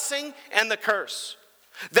 blessing and the curse.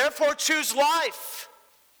 Therefore choose life,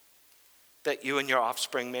 that you and your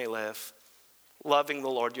offspring may live, loving the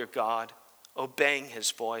Lord your God, obeying his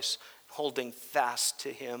voice, holding fast to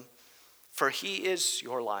him. For he is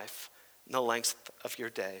your life in the length of your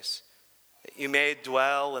days, that you may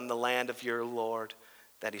dwell in the land of your Lord,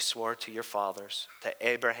 that he swore to your fathers, to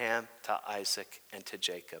Abraham, to Isaac, and to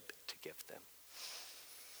Jacob, to give them.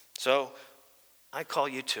 So I call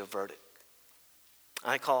you to a verdict.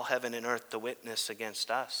 I call heaven and earth to witness against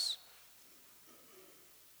us.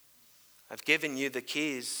 I've given you the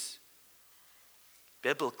keys,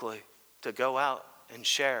 biblically, to go out and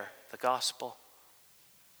share the gospel.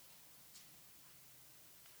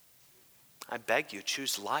 I beg you,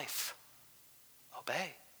 choose life.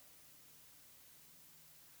 Obey.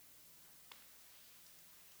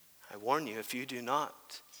 I warn you, if you do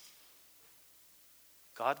not,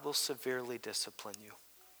 God will severely discipline you.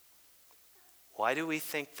 Why do we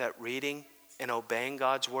think that reading and obeying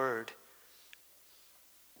God's word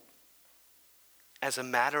as a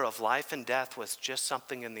matter of life and death was just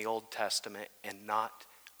something in the Old Testament and not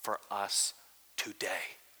for us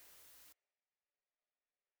today?